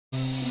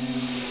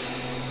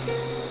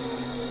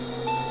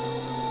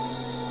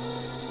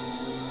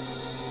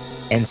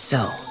And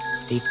so,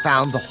 they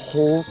found the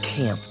whole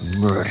camp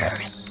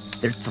murdered.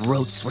 Their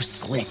throats were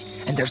slit,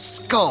 and their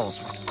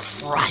skulls were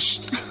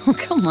crushed. Oh,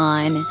 come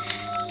on.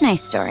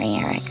 Nice story,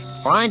 Eric.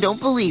 Fine, don't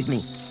believe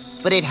me,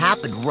 but it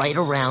happened right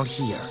around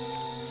here.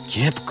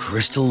 Camp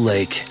Crystal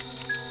Lake.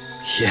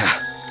 Yeah.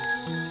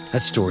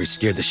 That story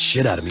scared the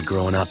shit out of me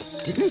growing up.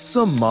 Didn't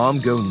some mom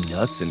go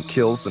nuts and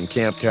kill some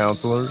camp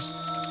counselors?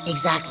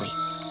 Exactly.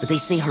 But they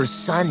say her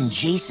son,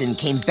 Jason,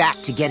 came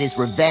back to get his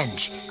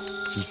revenge.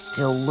 He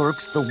still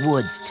lurks the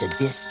woods to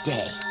this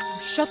day.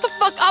 Shut the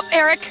fuck up,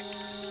 Eric!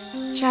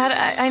 Chad,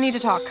 I need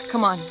to talk.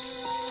 Come on.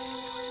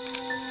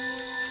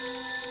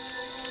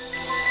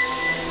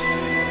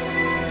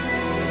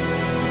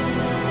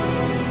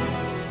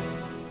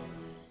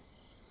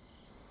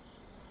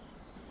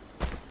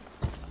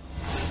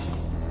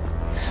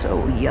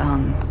 So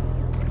young.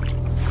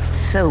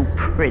 So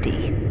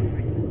pretty.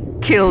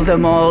 Kill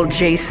them all,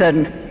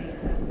 Jason.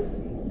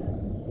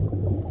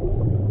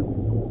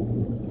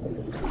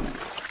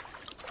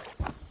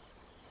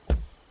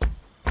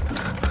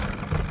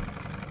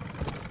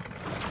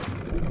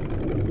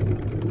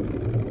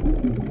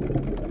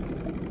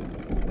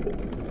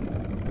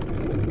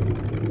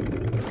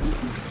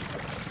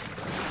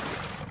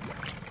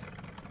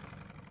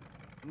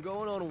 I'm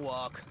going on a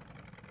walk.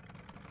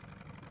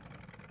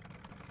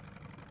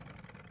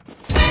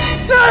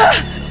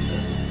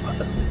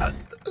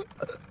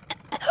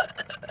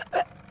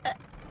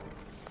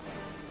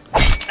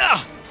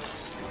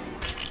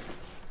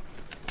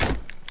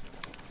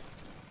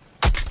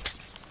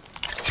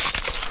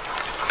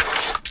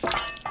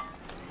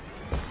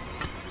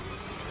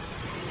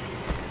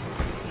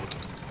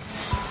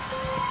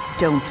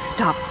 Don't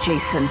stop,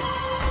 Jason.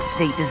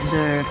 They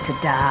deserve to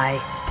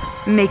die.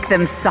 Make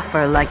them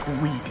suffer like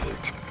we did.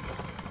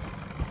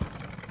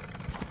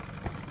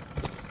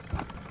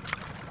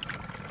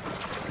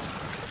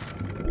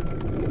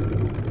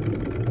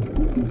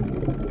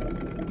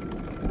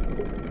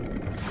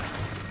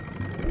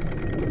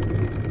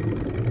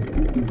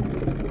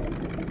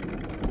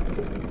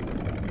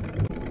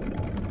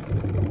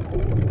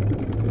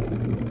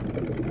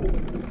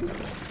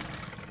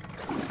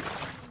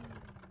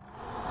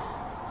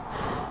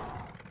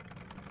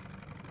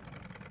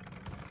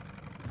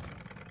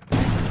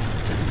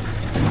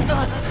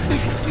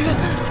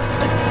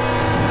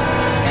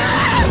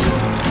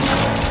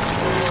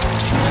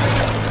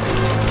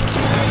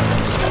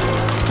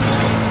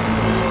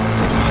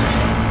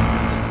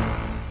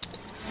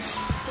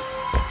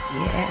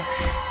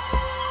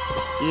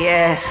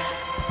 Yes.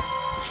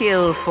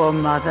 Kill for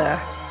Mother.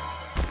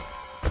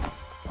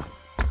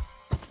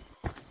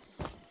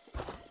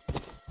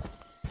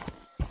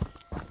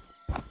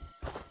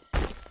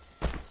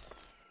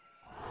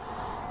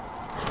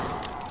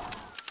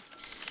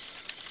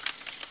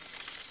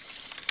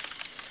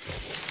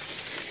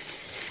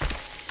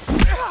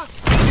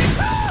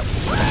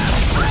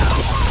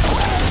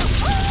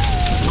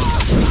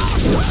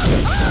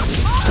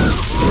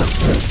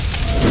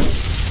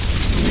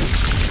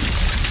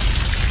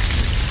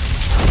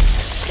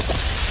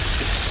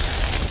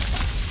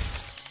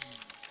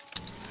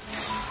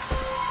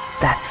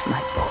 That's my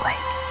boy.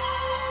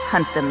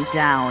 Hunt them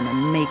down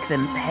and make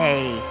them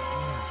pay.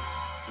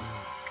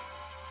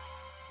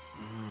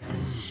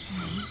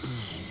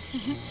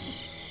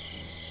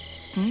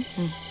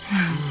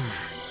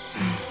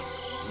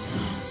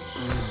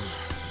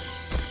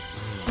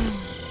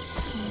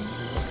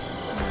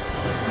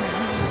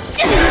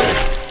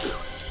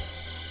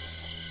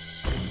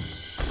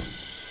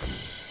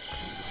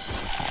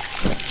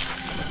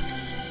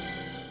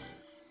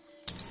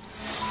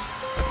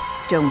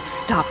 Don't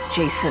stop,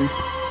 Jason.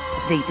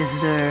 They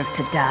deserve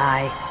to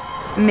die.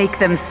 Make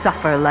them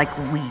suffer like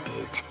we did.